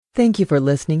Thank you for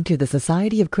listening to the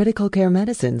Society of Critical Care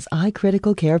Medicine's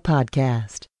iCritical Care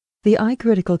podcast. The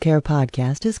iCritical Care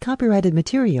podcast is copyrighted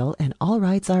material and all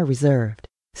rights are reserved.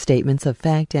 Statements of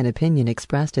fact and opinion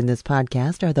expressed in this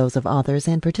podcast are those of authors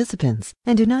and participants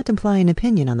and do not imply an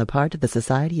opinion on the part of the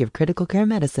Society of Critical Care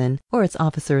Medicine or its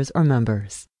officers or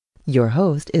members. Your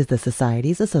host is the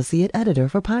Society's Associate Editor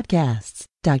for Podcasts,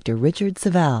 Dr. Richard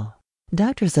Savelle.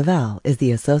 Dr. Savelle is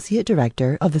the Associate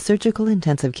Director of the Surgical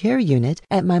Intensive Care Unit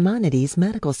at Maimonides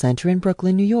Medical Center in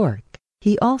Brooklyn, New York.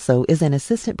 He also is an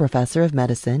Assistant Professor of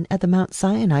Medicine at the Mount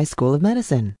Sinai School of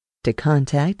Medicine. To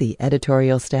contact the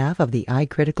editorial staff of the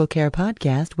iCritical Care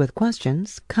podcast with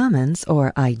questions, comments,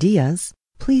 or ideas,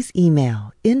 please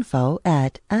email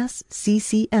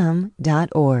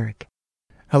info@sccm.org.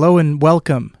 Hello and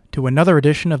welcome to another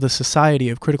edition of the Society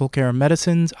of Critical Care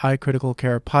Medicine's iCritical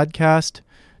Care podcast.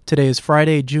 Today is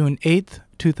Friday, June 8th,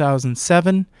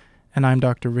 2007, and I'm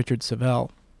Dr. Richard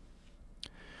Savelle.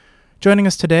 Joining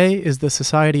us today is the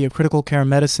Society of Critical Care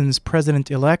Medicine's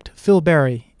President-elect, Phil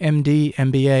Barie, MD,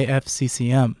 MBA,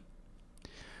 FCCM.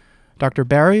 Dr.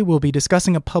 Barie will be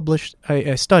discussing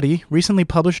a study recently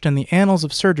published in the Annals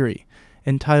of Surgery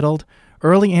entitled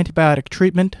Early Antibiotic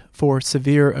Treatment for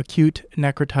Severe Acute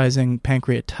Necrotizing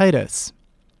Pancreatitis.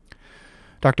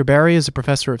 Dr. Barie is a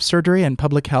professor of surgery and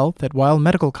public health at Weill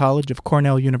Medical College of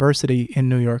Cornell University in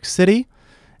New York City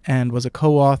and was a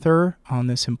co-author on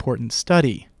this important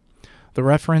study. The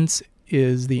reference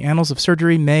is the Annals of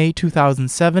Surgery, May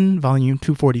 2007, volume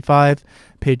 245,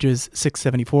 pages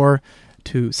 674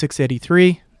 to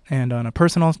 683. And on a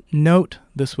personal note,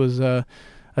 this was a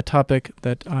topic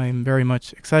that I'm very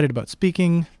much excited about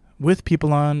speaking with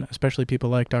people on, especially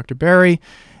people like Dr. Barie.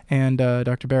 And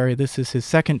Dr. Barie, this is his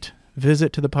second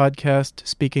visit to the podcast,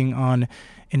 speaking on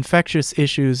infectious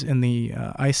issues in the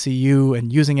ICU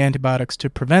and using antibiotics to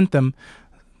prevent them.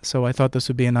 So I thought this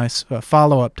would be a nice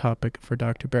follow-up topic for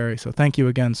Dr. Barie. So thank you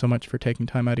again so much for taking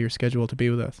time out of your schedule to be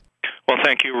with us. Well,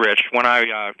 thank you, Rich. When I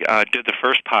did the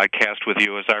first podcast with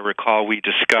you, as I recall, we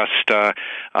discussed the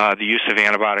use of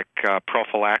antibiotic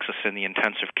prophylaxis in the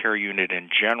intensive care unit in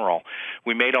general.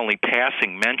 We made only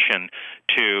passing mention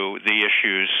to the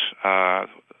issues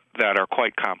that are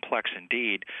quite complex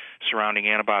indeed surrounding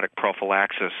antibiotic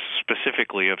prophylaxis,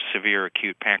 specifically of severe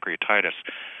acute pancreatitis.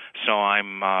 So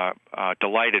I'm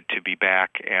delighted to be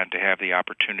back and to have the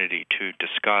opportunity to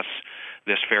discuss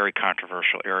this very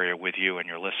controversial area with you and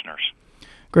your listeners.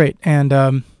 Great. And,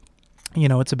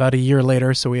 it's about a year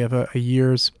later, so we have a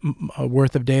year's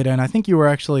worth of data. And I think you were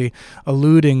actually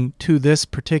alluding to this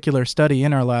particular study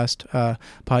in our last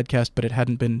podcast, but it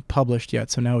hadn't been published yet.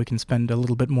 So now we can spend a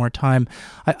little bit more time.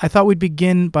 I thought we'd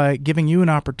begin by giving you an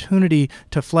opportunity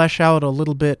to flesh out a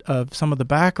little bit of some of the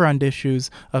background issues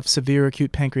of severe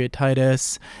acute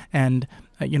pancreatitis and,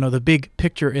 the big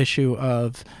picture issue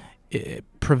of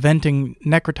preventing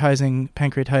necrotizing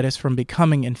pancreatitis from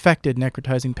becoming infected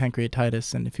necrotizing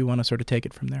pancreatitis, and if you want to sort of take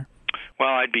it from there. Well,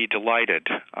 I'd be delighted.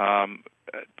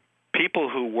 People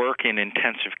who work in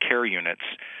intensive care units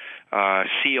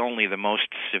see only the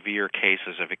most severe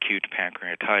cases of acute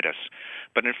pancreatitis.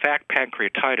 But in fact,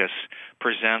 pancreatitis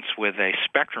presents with a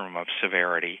spectrum of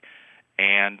severity,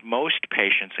 and most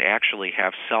patients actually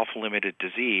have self-limited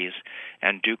disease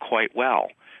and do quite well.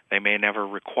 They may never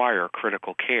require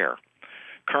critical care.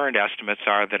 Current estimates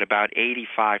are that about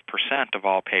 85% of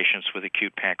all patients with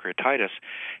acute pancreatitis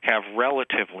have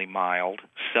relatively mild,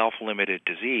 self-limited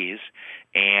disease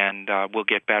and will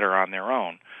get better on their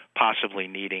own, possibly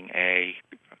needing a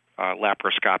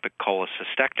laparoscopic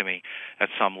cholecystectomy at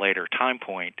some later time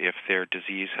point if their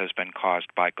disease has been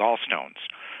caused by gallstones.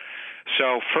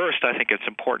 So first, I think it's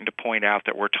important to point out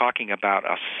that we're talking about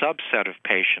a subset of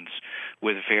patients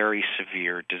with very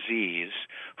severe disease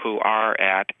who are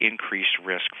at increased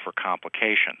risk for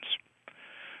complications.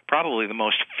 Probably the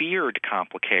most feared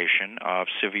complication of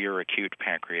severe acute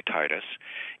pancreatitis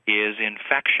is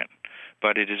infection,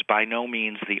 but it is by no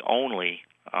means the only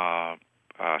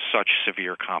such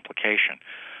severe complication.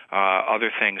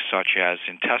 Other things such as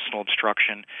intestinal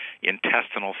obstruction,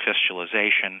 intestinal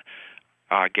fistulization,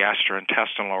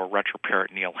 gastrointestinal or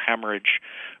retroperitoneal hemorrhage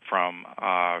from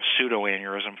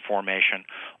pseudoaneurysm formation,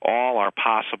 all are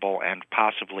possible and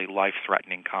possibly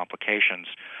life-threatening complications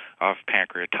of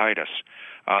pancreatitis.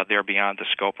 They're beyond the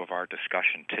scope of our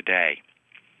discussion today.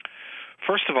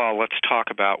 First of all, let's talk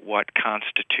about what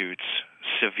constitutes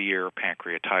severe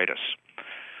pancreatitis.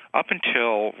 Up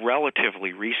until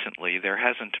relatively recently, there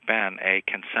hasn't been a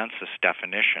consensus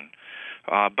definition,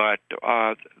 but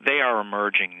they are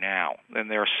emerging now, and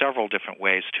there are several different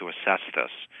ways to assess this.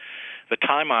 The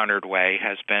time-honored way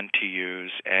has been to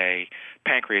use a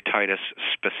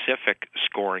pancreatitis-specific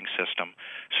scoring system,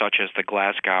 such as the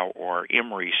Glasgow or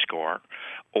Emery score,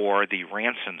 or the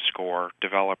Ranson score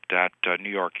developed at New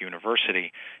York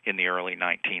University in the early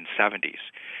 1970s.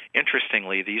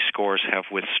 Interestingly, these scores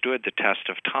have withstood the test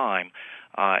of time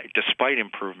despite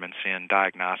improvements in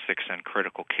diagnostics and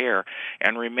critical care,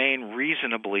 and remain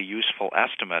reasonably useful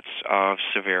estimates of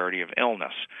severity of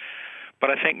illness. But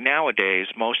I think nowadays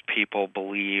most people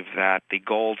believe that the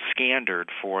gold standard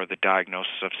for the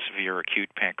diagnosis of severe acute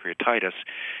pancreatitis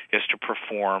is to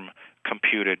perform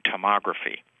computed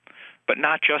tomography. But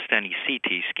not just any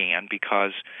CT scan,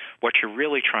 because what you're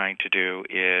really trying to do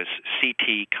is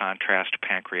CT contrast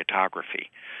pancreatography,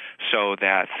 so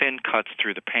that thin cuts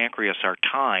through the pancreas are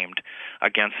timed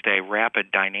against a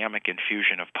rapid dynamic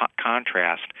infusion of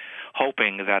contrast,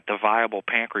 hoping that the viable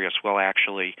pancreas will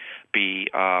actually be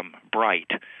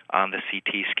bright on the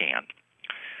CT scan.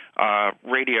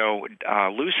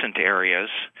 Radiolucent areas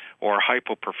or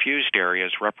hypoperfused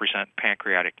areas represent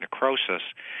pancreatic necrosis,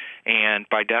 and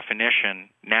by definition,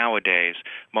 nowadays,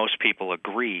 most people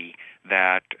agree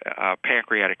that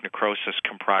pancreatic necrosis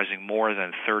comprising more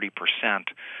than 30%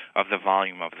 of the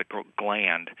volume of the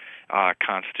gland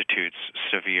constitutes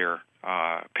severe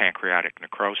pancreatic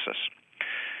necrosis.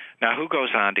 Now, who goes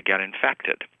on to get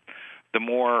infected? The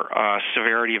more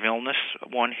severity of illness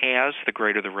one has, the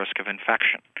greater the risk of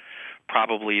infection.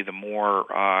 Probably the more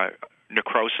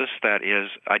necrosis that is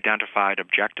identified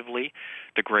objectively,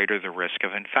 the greater the risk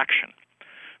of infection.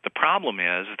 The problem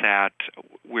is that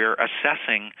we're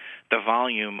assessing the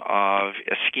volume of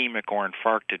ischemic or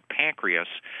infarcted pancreas,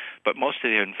 but most of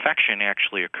the infection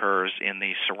actually occurs in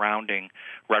the surrounding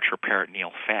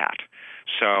retroperitoneal fat.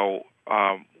 So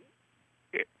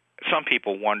some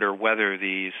people wonder whether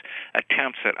these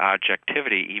attempts at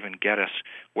objectivity even get us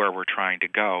where we're trying to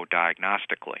go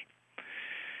diagnostically.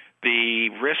 The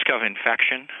risk of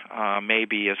infection may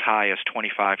be as high as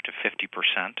 25 to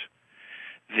 50%.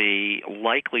 The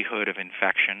likelihood of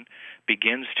infection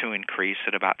begins to increase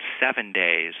at about 7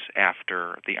 days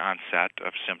after the onset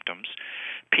of symptoms,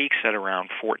 peaks at around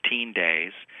 14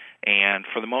 days, and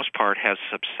for the most part has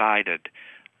subsided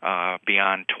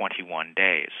beyond 21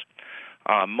 days.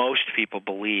 Most people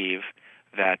believe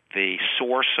that the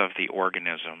source of the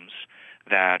organisms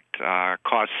that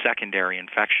cause secondary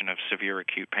infection of severe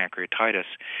acute pancreatitis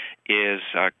is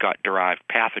gut-derived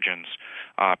pathogens,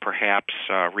 perhaps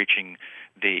reaching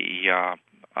the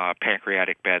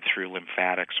pancreatic bed through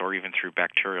lymphatics or even through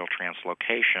bacterial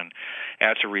translocation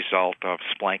as a result of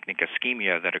splanchnic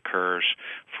ischemia that occurs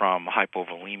from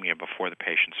hypovolemia before the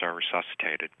patients are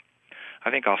resuscitated. I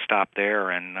think I'll stop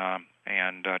there and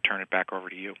turn it back over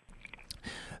to you.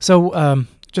 So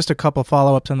just a couple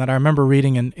follow-ups on that. I remember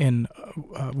reading in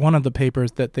one of the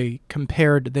papers that they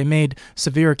made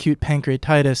severe acute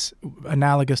pancreatitis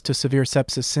analogous to severe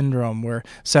sepsis syndrome, where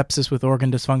sepsis with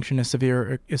organ dysfunction is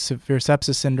severe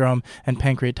sepsis syndrome, and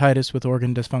pancreatitis with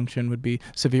organ dysfunction would be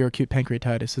severe acute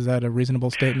pancreatitis. Is that a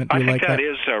reasonable statement? I think that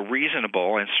is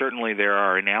reasonable, and certainly there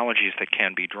are analogies that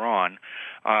can be drawn.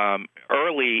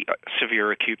 Early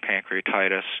severe acute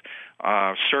pancreatitis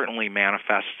certainly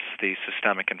manifests the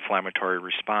systemic inflammatory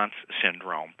response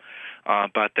syndrome,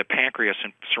 but the pancreas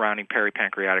and surrounding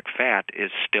peripancreatic fat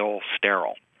is still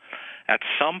sterile. At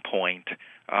some point,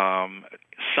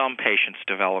 some patients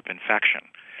develop infection.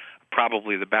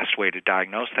 Probably the best way to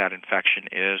diagnose that infection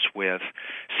is with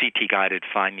CT-guided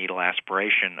fine needle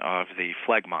aspiration of the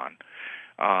phlegmon.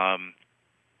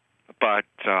 But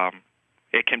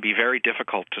it can be very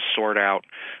difficult to sort out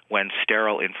when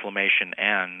sterile inflammation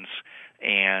ends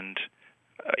and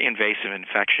invasive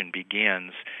infection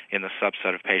begins in the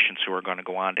subset of patients who are going to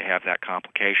go on to have that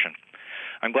complication.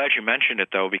 I'm glad you mentioned it,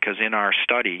 though, because in our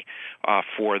study,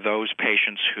 for those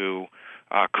patients who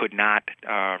could not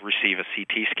receive a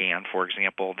CT scan, for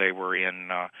example, they were in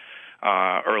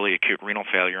early acute renal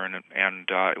failure, and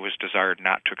it was desired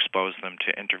not to expose them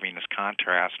to intravenous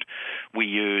contrast, we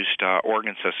used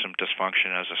organ system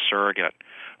dysfunction as a surrogate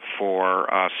for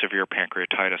severe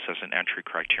pancreatitis as an entry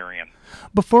criterion.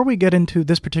 Before we get into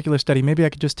this particular study, maybe I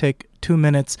could just take 2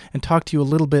 minutes and talk to you a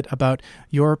little bit about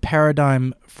your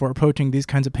paradigm for approaching these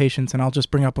kinds of patients, and I'll just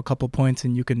bring up a couple points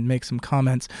and you can make some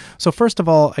comments. So first of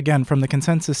all, again, from the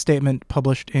consensus statement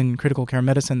published in Critical Care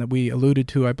Medicine that we alluded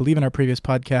to, I believe in our previous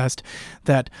podcast,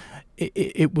 that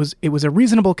it was a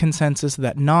reasonable consensus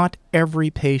that not every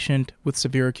patient with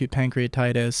severe acute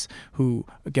pancreatitis who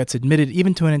gets admitted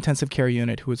even to an intensive care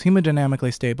unit who is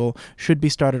hemodynamically stable should be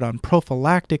started on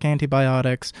prophylactic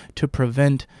antibiotics to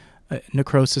prevent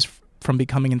necrosis from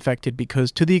becoming infected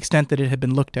because to the extent that it had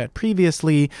been looked at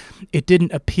previously, it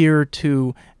didn't appear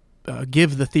to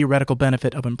give the theoretical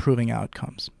benefit of improving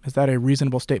outcomes. Is that a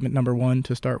reasonable statement, number one,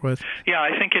 to start with? Yeah,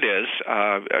 I think it is.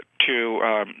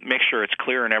 To make sure it's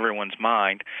clear in everyone's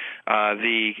mind,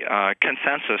 the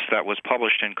consensus that was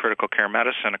published in Critical Care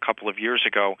Medicine a couple of years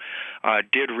ago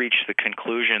did reach the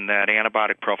conclusion that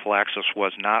antibiotic prophylaxis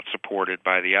was not supported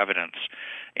by the evidence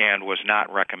and was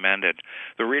not recommended.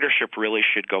 The readership really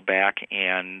should go back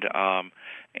and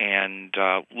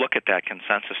look at that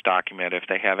consensus document if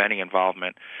they have any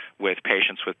involvement with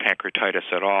patients with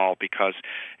pancreatitis at all, because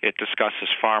it discusses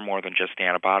far more than just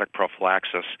antibiotic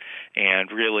prophylaxis,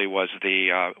 and really was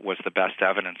the best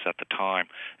evidence at the time,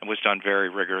 and was done very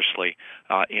rigorously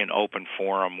in open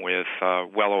forum with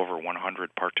well over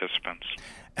 100 participants.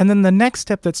 And then the next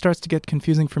step that starts to get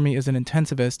confusing for me as an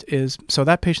intensivist is, so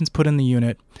that patient's put in the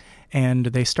unit, and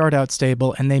they start out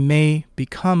stable, and they may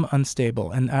become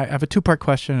unstable. And I have a two-part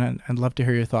question, and I'd love to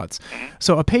hear your thoughts.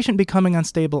 So a patient becoming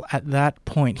unstable at that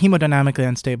point, hemodynamically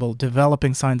unstable,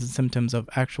 developing signs and symptoms of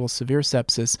actual severe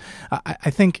sepsis, I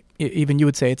think even you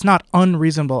would say it's not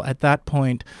unreasonable at that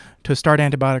point to start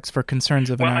antibiotics for concerns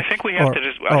of I think we have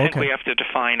we have to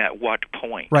define at what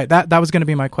point. Right. That was going to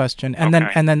be my question. And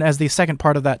then as the second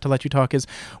part of that, to let you talk, is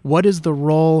what is the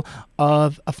role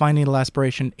of a fine needle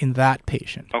aspiration in that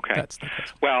patient? Okay. That's the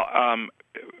question. Well,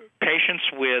 patients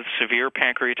with severe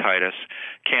pancreatitis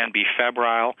can be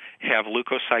febrile, have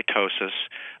leukocytosis,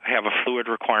 have a fluid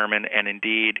requirement, and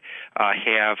indeed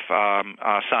have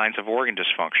signs of organ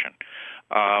dysfunction.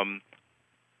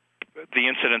 The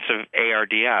incidence of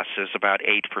ARDS is about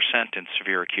 8% in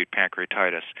severe acute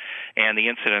pancreatitis, and the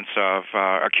incidence of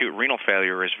acute renal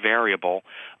failure is variable,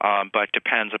 but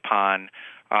depends upon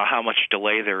how much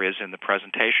delay there is in the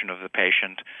presentation of the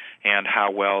patient and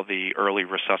how well the early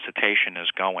resuscitation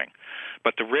is going.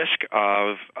 But the risk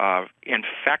of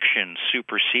infection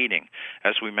superseding,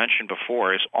 as we mentioned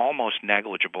before, is almost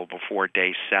negligible before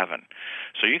day 7.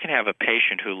 So you can have a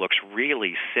patient who looks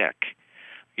really sick,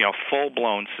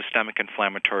 full-blown systemic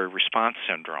inflammatory response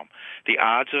syndrome. The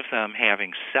odds of them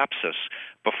having sepsis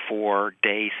before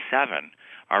day 7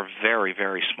 are very,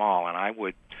 very small, and I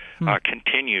would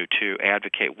continue to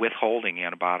advocate withholding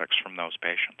antibiotics from those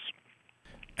patients.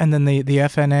 And then the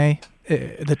FNA,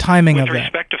 the timing of that. With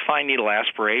respect to fine needle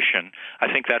aspiration,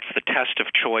 I think that's the test of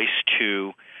choice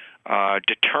to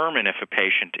determine if a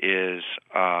patient is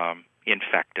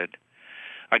infected.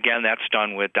 Again, that's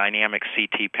done with dynamic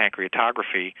CT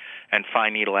pancreatography, and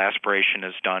fine needle aspiration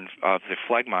is done of the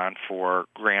phlegmon for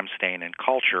gram stain and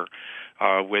culture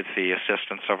with the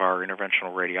assistance of our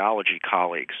interventional radiology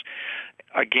colleagues.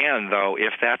 Again, though,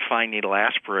 if that fine needle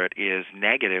aspirate is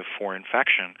negative for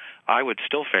infection, I would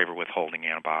still favor withholding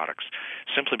antibiotics,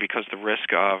 simply because the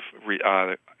risk of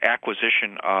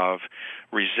acquisition of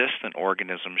resistant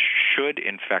organisms should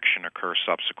infection occur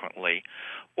subsequently,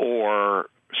 or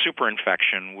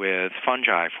superinfection with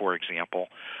fungi, for example,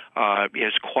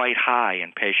 is quite high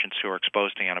in patients who are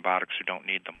exposed to antibiotics who don't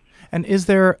need them. And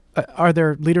are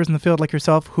there leaders in the field like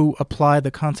yourself who apply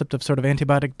the concept of sort of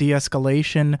antibiotic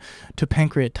de-escalation to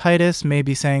pancreatitis,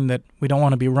 maybe saying that we don't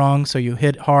want to be wrong, so you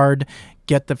hit hard,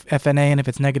 get the FNA, and if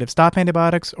it's negative, stop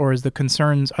antibiotics, or is the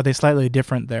concerns, are they slightly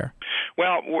different there?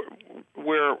 Well,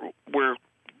 we're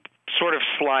sort of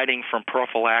sliding from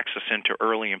prophylaxis into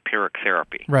early empiric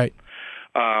therapy. Right.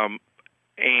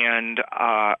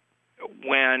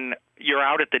 When you're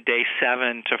out at the day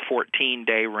 7 to 14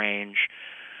 day range,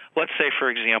 let's say, for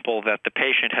example, that the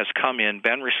patient has come in,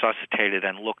 been resuscitated,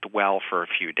 and looked well for a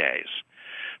few days,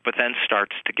 but then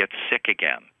starts to get sick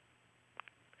again.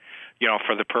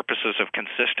 For the purposes of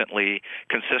consistency,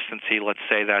 let's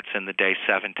say that's in the day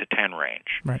 7 to 10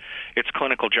 range. Right. It's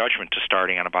clinical judgment to start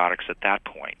antibiotics at that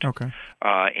point. Okay.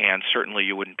 And certainly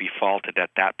you wouldn't be faulted at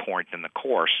that point in the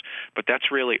course, but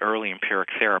that's really early empiric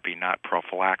therapy, not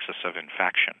prophylaxis of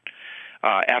infection.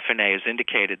 FNA is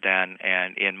indicated then,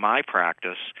 and in my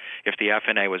practice, if the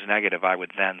FNA was negative, I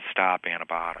would then stop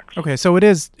antibiotics. Okay, so it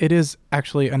is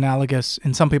actually analogous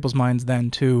in some people's minds then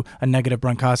to a negative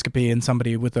bronchoscopy in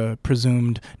somebody with a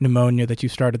presumed pneumonia that you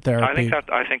started therapy.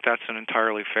 I think that's an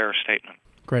entirely fair statement.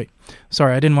 Great.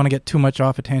 Sorry, I didn't want to get too much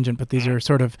off a tangent, but these are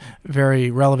sort of very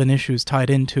relevant issues tied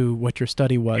into what your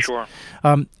study was. Sure.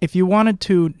 If you wanted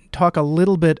to talk a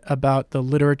little bit about the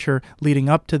literature leading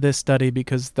up to this study,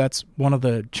 because that's one of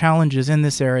the challenges in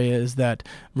this area, is that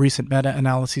recent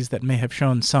meta-analyses that may have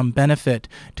shown some benefit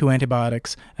to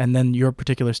antibiotics, and then your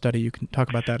particular study, you can talk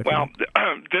about that if you want.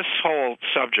 This whole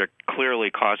subject clearly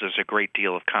causes a great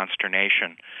deal of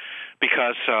consternation,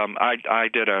 because I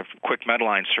did a quick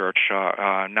Medline search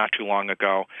not too long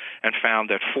ago and found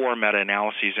that 4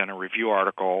 meta-analyses in a review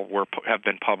article have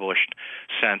been published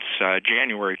since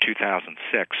January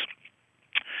 2006.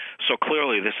 So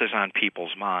clearly this is on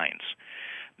people's minds.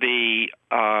 The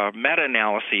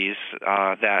meta-analyses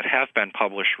that have been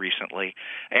published recently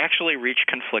actually reach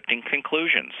conflicting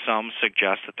conclusions. Some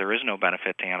suggest that there is no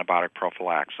benefit to antibiotic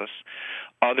prophylaxis.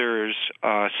 Others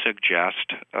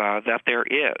suggest that there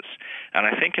is. And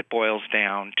I think it boils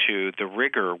down to the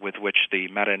rigor with which the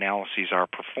meta-analyses are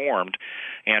performed,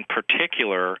 and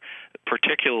particularly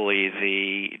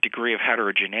the degree of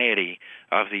heterogeneity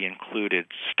of the included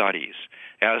studies.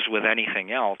 As with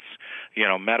anything else,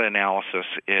 meta-analysis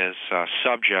is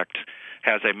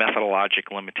has a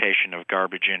methodologic limitation of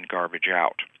garbage in, garbage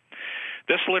out.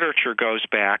 This literature goes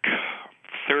back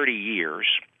 30 years.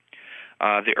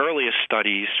 The earliest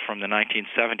studies from the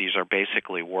 1970s are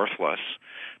basically worthless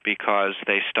because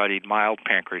they studied mild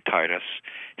pancreatitis,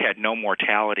 had no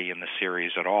mortality in the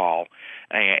series at all,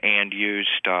 and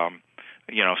used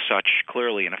such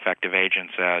clearly ineffective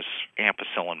agents as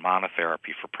ampicillin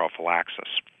monotherapy for prophylaxis.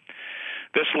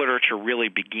 This literature really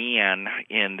began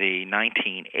in the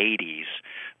 1980s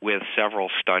with several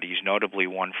studies, notably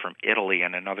one from Italy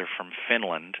and another from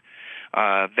Finland,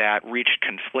 that reached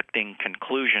conflicting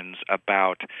conclusions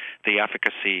about the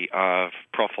efficacy of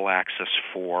prophylaxis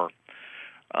for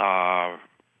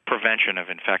prevention of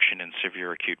infection in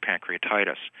severe acute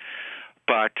pancreatitis.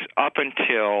 But up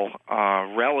until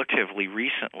relatively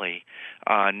recently,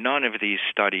 none of these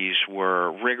studies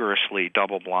were rigorously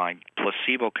double-blind,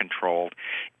 placebo-controlled,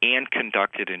 and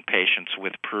conducted in patients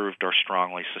with proved or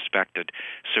strongly suspected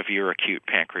severe acute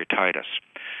pancreatitis.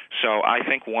 So I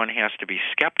think one has to be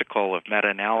skeptical of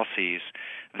meta-analyses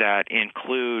that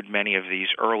include many of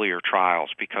these earlier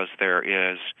trials because there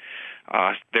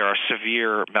are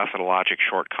severe methodologic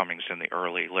shortcomings in the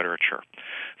early literature.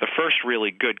 The first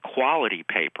really good quality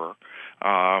paper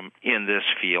in this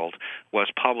field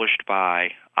was published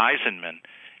by Eisenman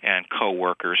and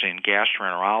co-workers in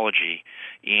gastroenterology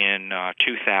in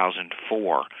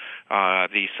 2004.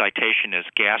 The citation is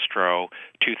Gastro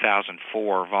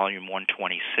 2004, volume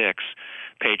 126,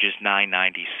 pages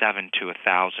 997 to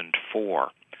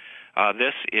 1004.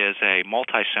 This is a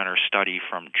multi-center study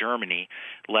from Germany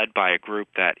led by a group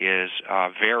that is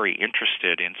very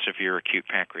interested in severe acute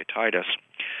pancreatitis.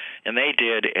 And they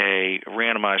did a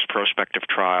randomized prospective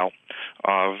trial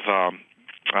of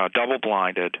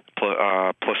double-blinded,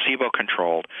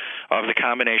 placebo-controlled, of the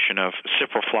combination of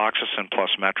ciprofloxacin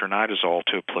plus metronidazole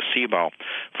to placebo,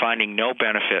 finding no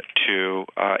benefit to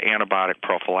antibiotic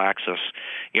prophylaxis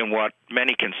in what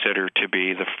many consider to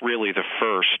be really the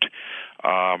first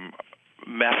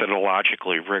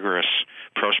methodologically rigorous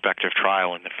prospective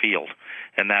trial in the field,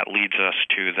 and that leads us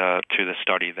to the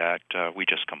study that we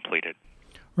just completed.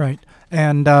 Right,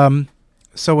 and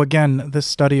so again, this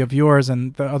study of yours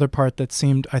and the other part that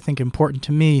seemed, I think, important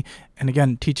to me, and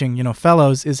again, teaching,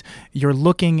 fellows, is you're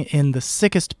looking in the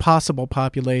sickest possible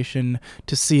population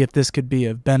to see if this could be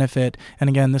of benefit. And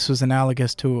again, this was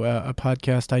analogous to a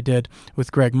podcast I did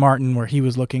with Greg Martin where he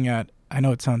was looking at, I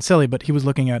know it sounds silly, but he was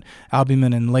looking at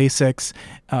albumin and Lasix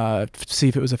to see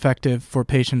if it was effective for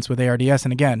patients with ARDS.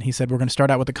 And again, he said, we're going to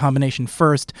start out with the combination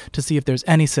first to see if there's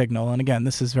any signal. And again,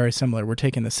 this is very similar. We're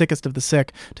taking the sickest of the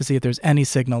sick to see if there's any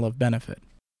signal of benefit.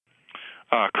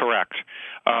 Correct.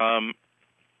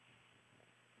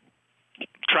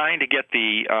 Trying to get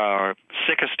the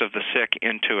sickest of the sick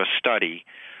into a study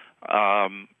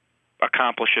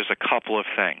accomplishes a couple of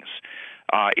things.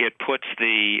 It puts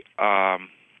the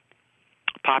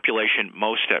population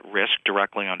most at risk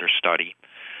directly under study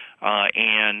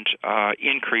and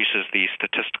increases the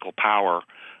statistical power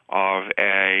of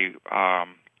a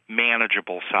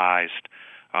manageable-sized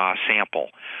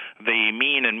sample. The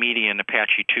mean and median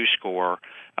Apache 2 score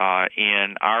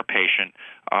in our patient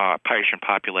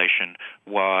population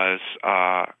was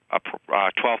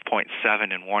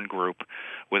 12.7 in one group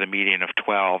with a median of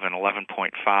 12 and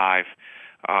 11.5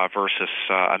 versus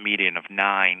a median of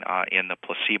 9 in the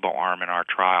placebo arm in our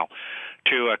trial.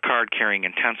 To a card-carrying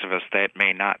intensivist, that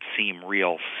may not seem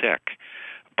real sick.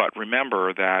 But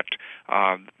remember that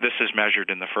this is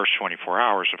measured in the first 24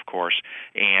 hours, of course,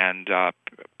 and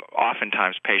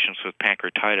oftentimes patients with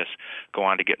pancreatitis go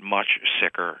on to get much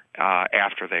sicker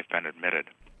after they've been admitted.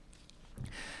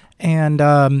 And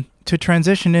to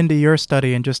transition into your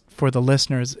study, and just for the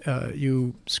listeners,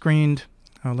 you screened,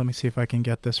 let me see if I can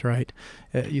get this right.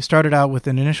 You started out with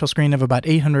an initial screen of about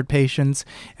 800 patients,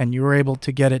 and you were able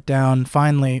to get it down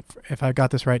finally, if I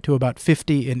got this right, to about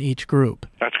 50 in each group.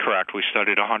 That's correct. We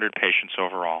studied 100 patients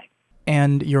overall.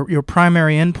 And your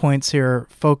primary endpoints here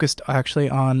focused actually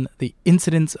on the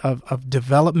incidence of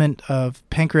development of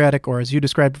pancreatic, or as you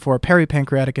described before,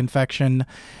 peripancreatic infection,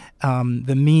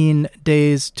 the mean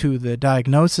days to the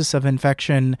diagnosis of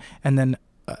infection, and then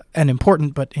an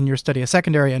important, but in your study a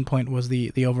secondary endpoint, was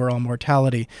the overall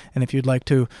mortality. And if you'd like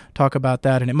to talk about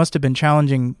that, and it must have been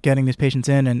challenging getting these patients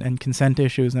in and consent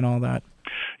issues and all that.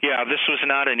 Yeah, this was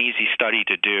not an easy study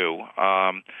to do.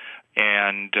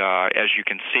 And as you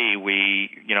can see, we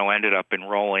ended up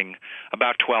enrolling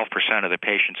about 12% of the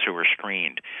patients who were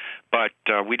screened. But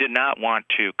we did not want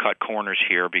to cut corners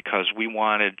here because we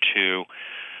wanted to,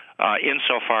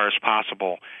 insofar as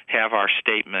possible, have our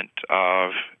statement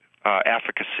of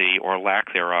efficacy or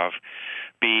lack thereof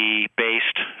be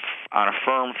based on a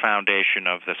firm foundation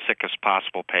of the sickest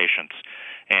possible patients.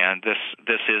 And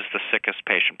this is the sickest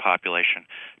patient population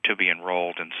to be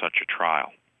enrolled in such a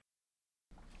trial.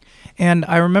 And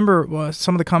I remember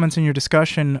some of the comments in your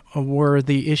discussion were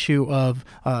the issue of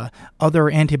other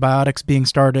antibiotics being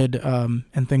started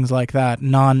and things like that,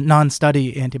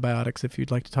 non-study antibiotics, if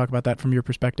you'd like to talk about that from your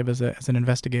perspective as an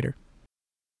investigator.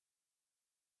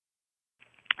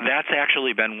 That's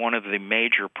actually been one of the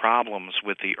major problems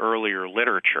with the earlier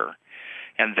literature,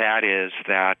 and that is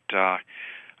that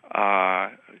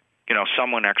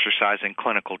someone exercising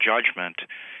clinical judgment,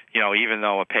 even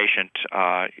though a patient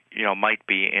might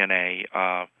be in an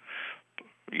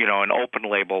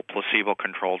open-label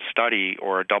placebo-controlled study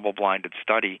or a double-blinded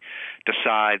study,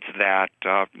 decides that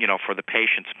for the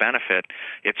patient's benefit,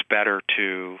 it's better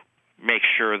to make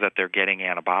sure that they're getting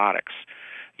antibiotics.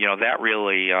 That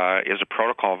really is a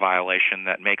protocol violation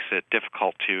that makes it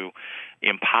difficult to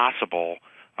impossible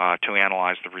to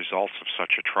analyze the results of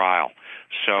such a trial.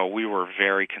 So we were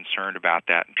very concerned about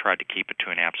that and tried to keep it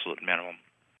to an absolute minimum.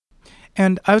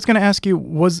 And I was going to ask you,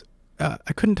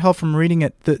 I couldn't tell from reading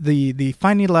it, the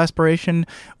fine needle aspiration,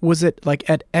 was it like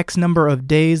at X number of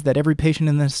days that every patient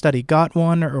in the study got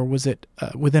one, or was it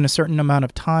within a certain amount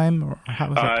of time, or how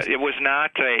was that? It was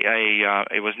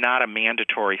not a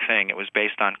mandatory thing. It was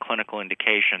based on clinical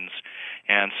indications,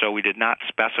 and so we did not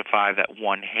specify that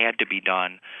one had to be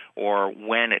done or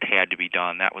when it had to be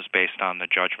done. That was based on the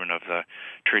judgment of the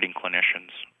treating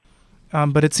clinicians.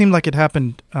 But it seemed like it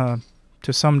happened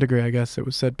to some degree, I guess. It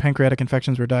was said pancreatic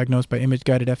infections were diagnosed by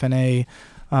image-guided FNA,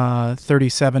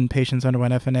 37 patients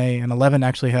underwent FNA, and 11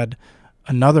 actually had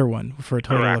another one for a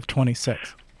total of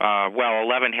 26.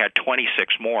 11 had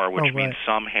 26 more, which means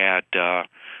some had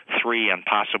 3 and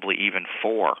possibly even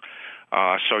 4.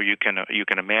 So you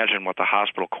can imagine what the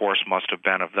hospital course must have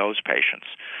been of those patients.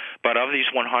 But of these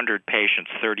 100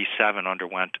 patients, 37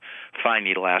 underwent fine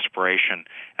needle aspiration,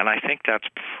 and I think that's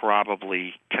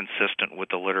probably consistent with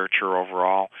the literature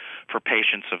overall. For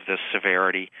patients of this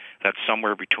severity, that's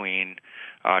somewhere between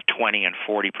 20 and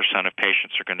 40% of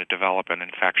patients are going to develop an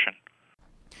infection.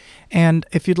 And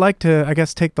if you'd like to, I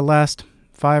guess, take the last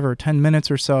 5 or 10 minutes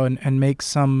or so and make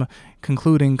some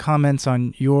concluding comments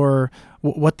on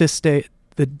what this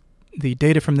the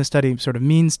data from this study sort of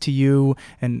means to you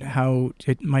and how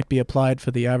it might be applied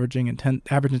for the average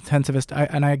intensivist.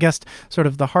 I guess sort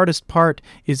of the hardest part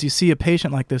is you see a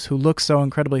patient like this who looks so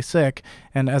incredibly sick,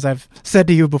 and as I've said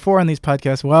to you before on these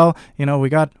podcasts,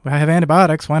 I have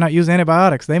antibiotics, why not use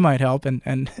antibiotics? They might help,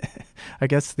 and I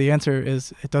guess the answer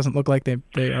is it doesn't look like they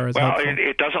are as helpful. Well,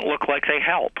 it doesn't look like they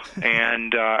help,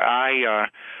 and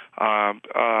I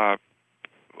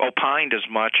opined as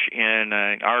much in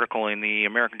an article in the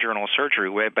American Journal of Surgery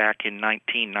way back in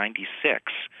 1996.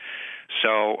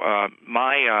 So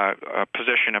my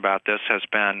position about this has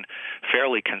been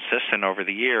fairly consistent over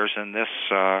the years, and this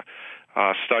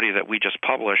study that we just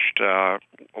published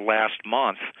last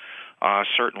month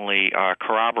certainly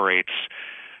corroborates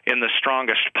in the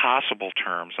strongest possible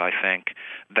terms, I think,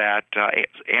 that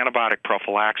antibiotic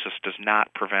prophylaxis does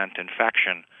not prevent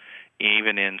infection,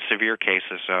 even in severe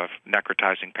cases of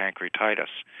necrotizing pancreatitis.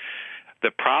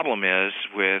 The problem is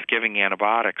with giving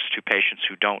antibiotics to patients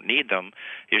who don't need them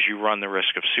is you run the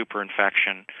risk of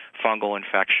superinfection, fungal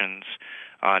infections,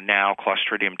 now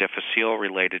Clostridium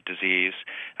difficile-related disease.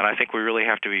 And I think we really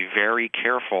have to be very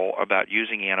careful about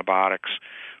using antibiotics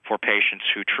for patients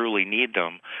who truly need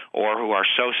them or who are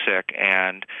so sick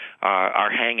and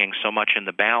are hanging so much in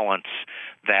the balance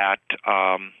that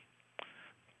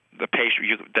the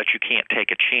patient that you can't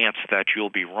take a chance that you'll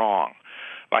be wrong.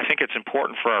 I think it's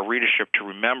important for our readership to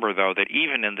remember, though, that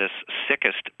even in this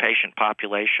sickest patient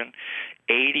population,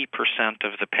 80%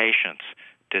 of the patients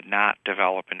did not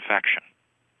develop infection.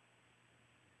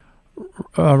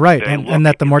 Right, and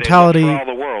that the mortality... They look for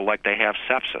all the world like they have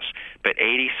sepsis, but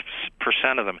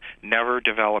 80% of them never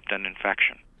developed an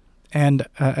infection. And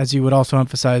as you would also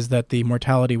emphasize that the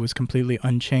mortality was completely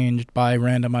unchanged by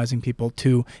randomizing people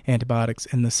to antibiotics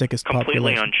in the sickest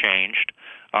completely population. Unchanged,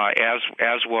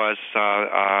 as was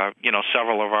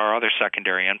several of our other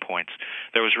secondary endpoints.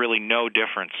 There was really no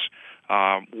difference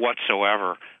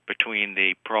whatsoever between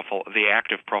the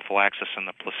active prophylaxis and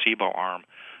the placebo arm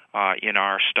in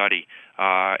our study.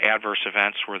 Adverse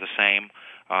events were the same,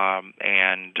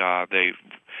 and the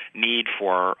need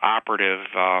for operative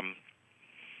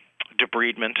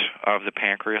debridement of the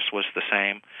pancreas was the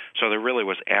same. So there really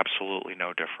was absolutely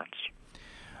no difference.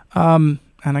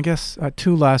 And I guess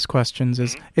two last questions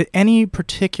is, any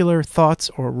particular thoughts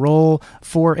or role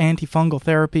for antifungal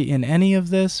therapy in any of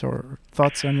this, or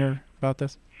thoughts about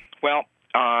this? Well,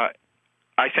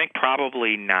 I think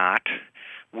probably not,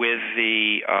 with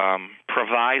the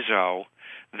proviso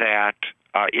that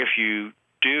if you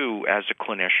do, as a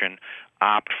clinician,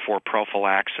 opt for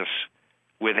prophylaxis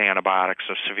with antibiotics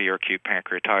of severe acute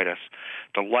pancreatitis,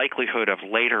 the likelihood of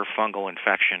later fungal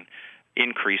infection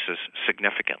increases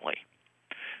significantly.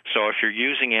 So if you're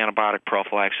using antibiotic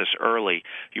prophylaxis early,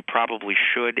 you probably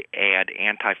should add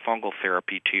antifungal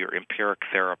therapy to your empiric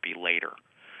therapy later.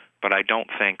 But I don't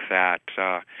think that,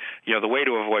 the way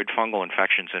to avoid fungal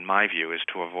infections, in my view, is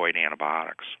to avoid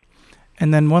antibiotics.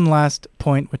 And then one last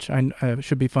point, which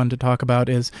should be fun to talk about,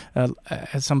 is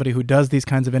as somebody who does these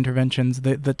kinds of interventions,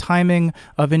 the timing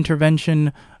of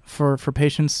intervention for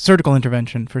patients, surgical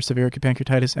intervention for severe acute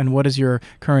pancreatitis, and what is your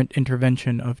current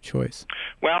intervention of choice?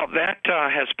 Well, that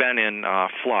has been in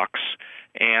flux,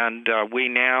 and we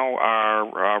now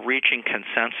are reaching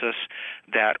consensus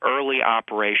that early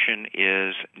operation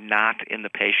is not in the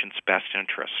patient's best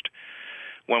interest.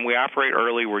 When we operate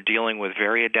early, we're dealing with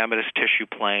very edematous tissue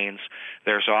planes.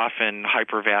 There's often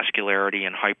hypervascularity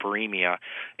and hyperemia,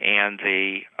 and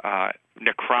the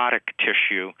necrotic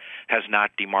tissue has not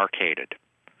demarcated.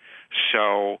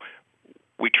 So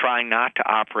we try not to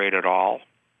operate at all.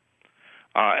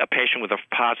 A patient with a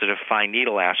positive fine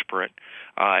needle aspirate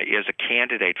is a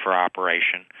candidate for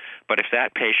operation. But if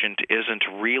that patient isn't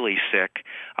really sick,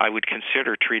 I would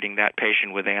consider treating that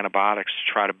patient with antibiotics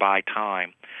to try to buy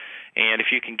time. And if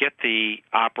you can get the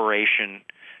operation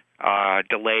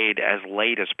delayed as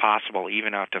late as possible,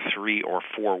 even out to 3 or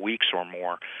 4 weeks or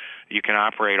more, you can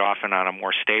operate often on a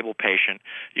more stable patient.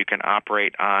 You can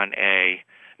operate on a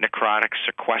necrotic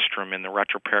sequestrum in the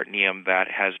retroperitoneum that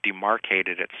has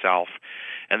demarcated itself,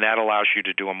 and that allows you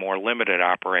to do a more limited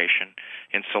operation.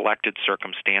 In selected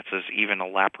circumstances, even a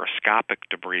laparoscopic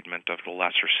debridement of the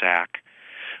lesser sac.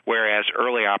 Whereas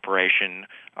early operation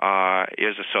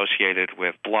is associated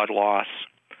with blood loss,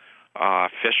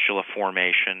 fistula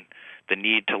formation, the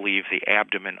need to leave the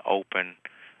abdomen open,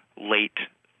 late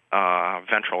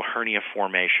ventral hernia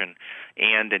formation,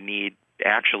 and a need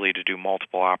actually to do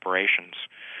multiple operations.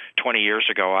 20 years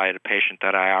ago, I had a patient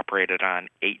that I operated on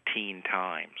 18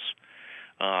 times.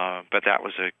 But that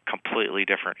was a completely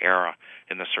different era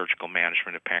in the surgical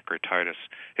management of pancreatitis.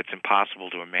 It's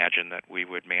impossible to imagine that we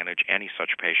would manage any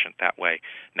such patient that way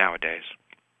nowadays.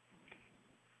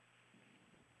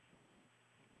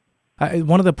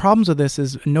 One of the problems with this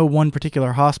is no one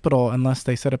particular hospital, unless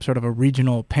they set up sort of a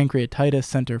regional pancreatitis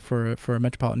center for a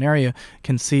metropolitan area,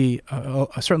 can see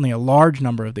certainly a large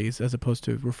number of these, as opposed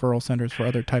to referral centers for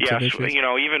other types of issues. Yes,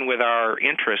 even with our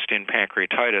interest in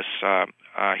pancreatitis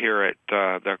here at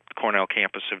the Cornell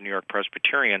campus of New York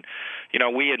Presbyterian,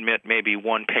 we admit maybe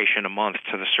one patient a month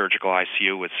to the surgical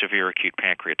ICU with severe acute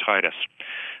pancreatitis.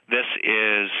 This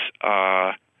is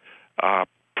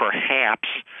perhaps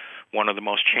one of the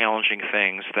most challenging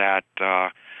things that the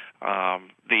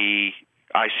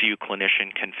ICU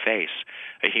clinician can face,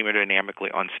 a hemodynamically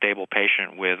unstable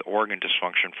patient with organ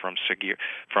dysfunction from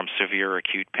severe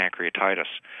acute pancreatitis.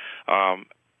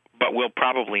 But we'll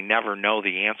probably never know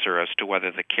the answer as to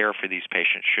whether the care for these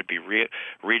patients should be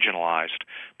regionalized,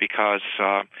 because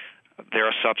they're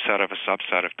a subset of a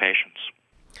subset of patients.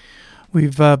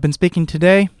 We've been speaking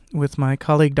today with my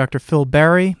colleague, Dr. Phil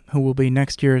Barie, who will be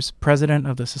next year's president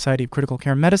of the Society of Critical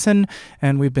Care Medicine,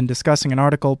 and we've been discussing an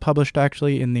article published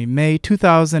actually in the May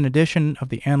 2000 edition of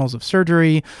the Annals of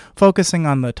Surgery, focusing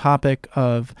on the topic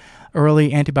of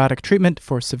early antibiotic treatment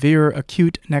for severe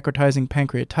acute necrotizing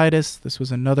pancreatitis. This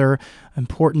was another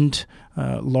important,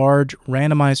 large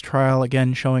randomized trial,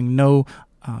 again showing no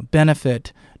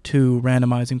benefit to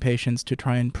randomizing patients to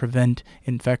try and prevent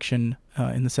infection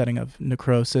in the setting of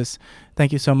necrosis.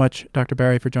 Thank you so much, Dr.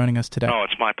 Barie, for joining us today. Oh,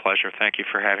 it's my pleasure. Thank you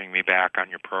for having me back on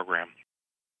your program.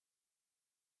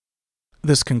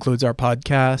 This concludes our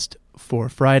podcast for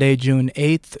Friday, June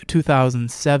 8th,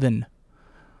 2007.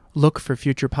 Look for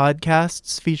future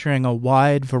podcasts featuring a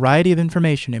wide variety of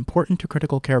information important to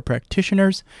critical care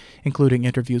practitioners, including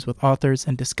interviews with authors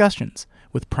and discussions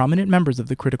with prominent members of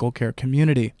the critical care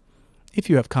community. If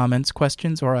you have comments,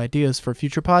 questions, or ideas for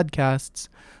future podcasts,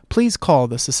 please call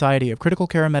the Society of Critical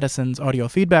Care Medicine's audio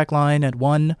feedback line at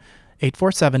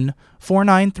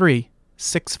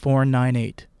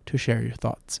 1-847-493-6498 to share your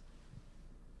thoughts.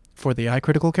 For the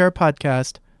iCritical Care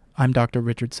podcast, I'm Dr.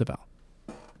 Richard Savelle.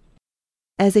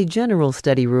 As a general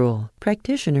study rule,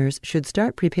 practitioners should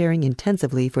start preparing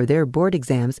intensively for their board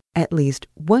exams at least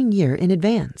 1 year in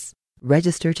advance.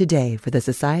 Register today for the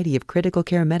Society of Critical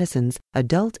Care Medicine's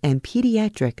Adult and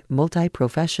Pediatric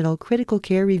Multi-Professional Critical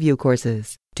Care Review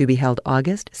courses, to be held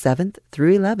August 7th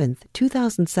through 11th,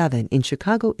 2007 in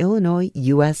Chicago, Illinois,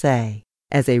 USA.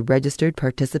 As a registered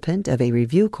participant of a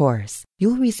review course,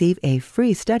 you'll receive a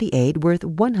free study aid worth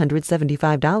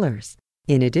 $175.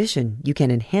 In addition, you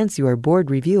can enhance your board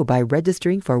review by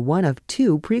registering for one of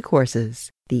 2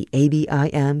 pre-courses, the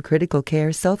ABIM Critical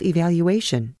Care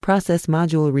Self-Evaluation Process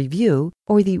Module Review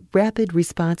or the Rapid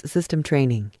Response System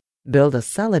Training. Build a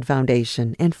solid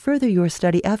foundation and further your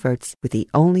study efforts with the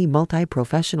only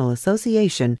multi-professional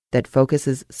association that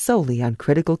focuses solely on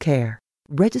critical care.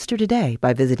 Register today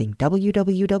by visiting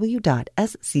www.sccm.org.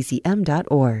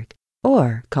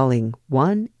 or calling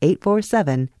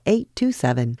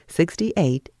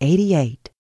 1-847-827-6888.